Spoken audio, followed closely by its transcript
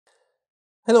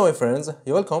Hello my friends,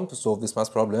 you're welcome to solve this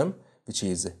math problem, which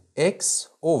is x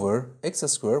over x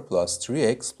squared plus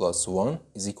 3x plus 1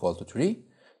 is equal to 3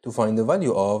 to find the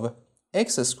value of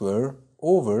x squared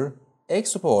over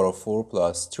x to the power of 4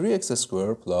 plus 3x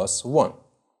squared plus 1.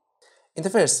 In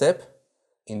the first step,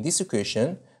 in this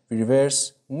equation, we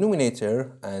reverse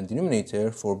numerator and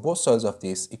denominator for both sides of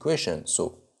this equation.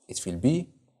 So it will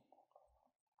be,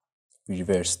 we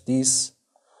reverse this,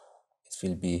 it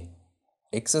will be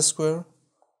x squared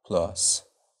plus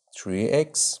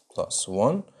 3x plus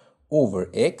 1 over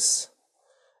x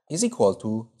is equal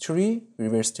to 3,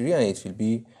 reverse 3, and it will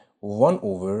be 1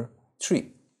 over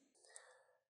 3.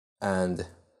 And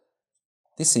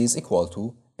this is equal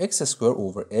to x squared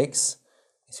over x,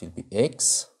 it will be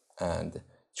x, and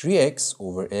 3x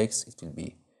over x, it will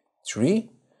be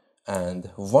 3, and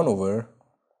 1 over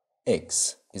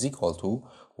x is equal to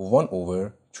 1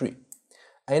 over 3.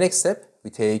 And next step, we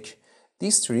take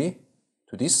these 3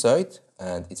 to this side,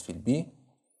 and it will be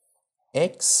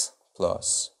x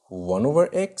plus 1 over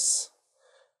x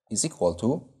is equal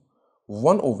to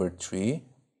 1 over 3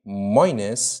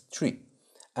 minus 3.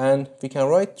 And we can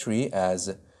write 3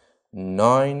 as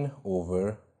 9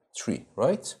 over 3,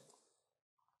 right?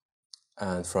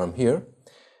 And from here,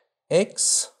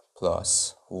 x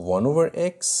plus 1 over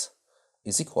x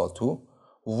is equal to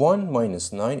 1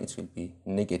 minus 9, it will be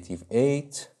negative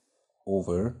 8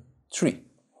 over 3.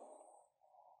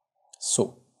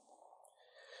 So,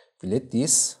 we let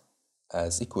this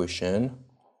as equation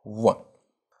 1.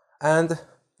 And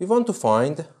we want to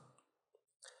find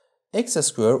x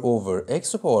squared over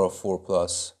x to the power of 4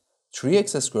 plus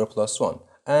 3x squared plus 1.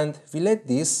 And we let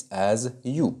this as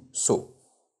u. So,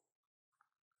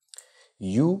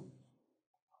 u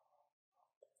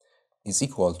is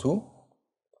equal to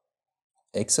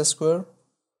x squared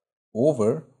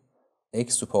over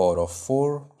x to the power of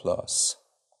 4 plus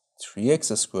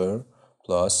 3x squared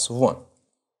plus 1.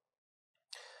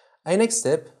 And next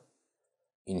step,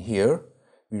 in here,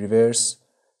 we reverse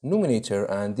numerator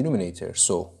and denominator.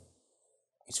 So,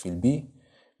 it will be,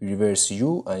 we reverse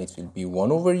u and it will be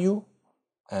 1 over u.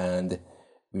 And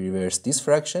we reverse this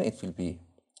fraction, it will be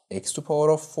x to the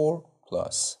power of 4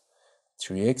 plus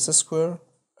 3x squared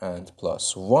and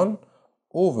plus 1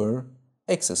 over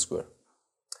x squared.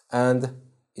 And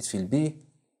it will be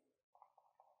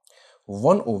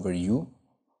 1 over u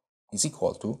is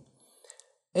equal to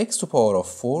x to the power of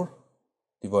 4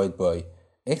 divided by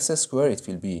x squared, it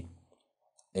will be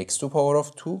x to the power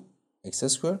of 2 x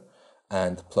squared,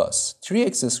 and plus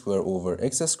 3x squared over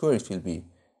x squared, it will be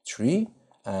 3,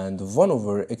 and 1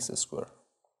 over x squared.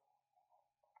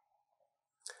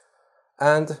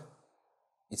 And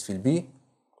it will be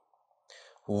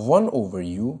 1 over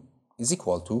u is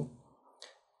equal to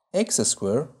x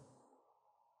squared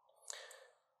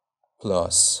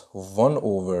plus 1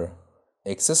 over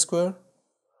x squared,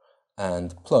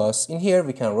 and plus, in here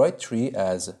we can write 3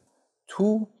 as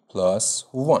 2 plus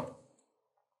 1.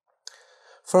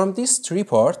 From this 3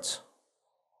 part,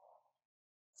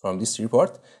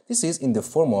 this is in the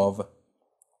form of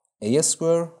a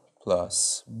squared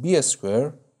plus b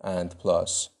squared and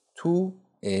plus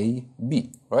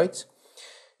 2ab, right?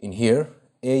 In here,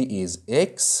 a is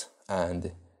x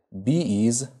and b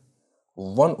is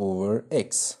 1 over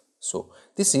x. So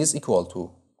this is equal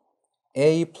to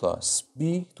a plus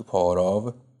b to the power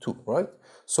of 2, right?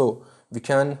 So we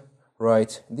can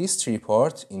write this 3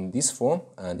 part in this form,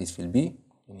 and it will be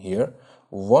in here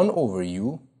 1 over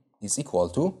u is equal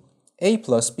to a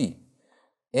plus b,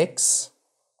 x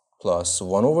plus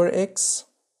 1 over x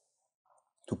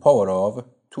to the power of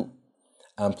 2,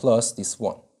 and plus this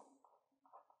 1.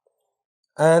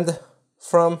 And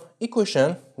from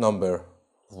equation number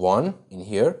 1 in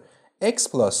here, x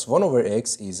plus 1 over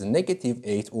x is negative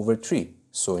 8 over 3.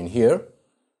 So in here,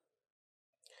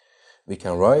 we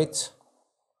can write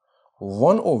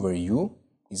 1 over u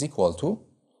is equal to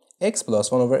x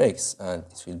plus 1 over x, and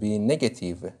it will be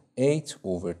negative 8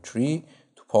 over 3 to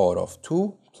the power of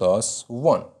 2 plus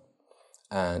 1.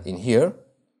 And in here,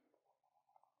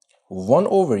 1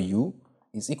 over u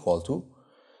is equal to,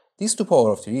 this to the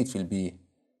power of 3, it will be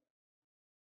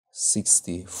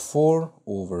 64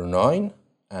 over 9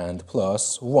 and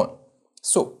plus 1.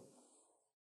 So,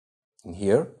 in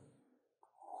here,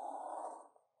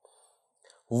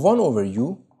 1 over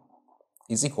u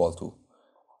is equal to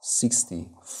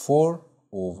 64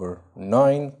 over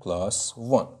 9 plus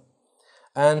 1.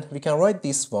 And we can write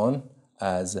this one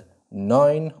as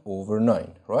 9 over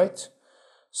 9, right?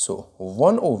 So,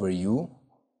 1 over u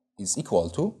is equal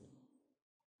to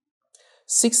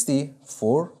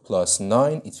 64 plus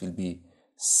 9, it will be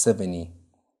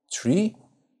 73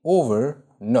 over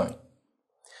 9.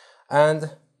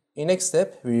 And in next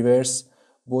step, we reverse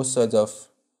both sides of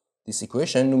this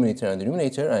equation, numerator and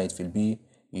denominator, and it will be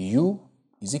u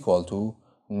is equal to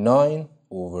 9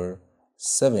 over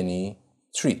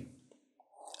 73.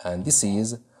 And this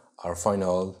is our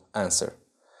final answer.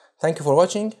 Thank you for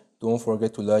watching. Don't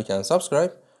forget to like and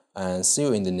subscribe, and see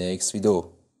you in the next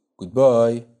video.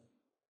 Goodbye.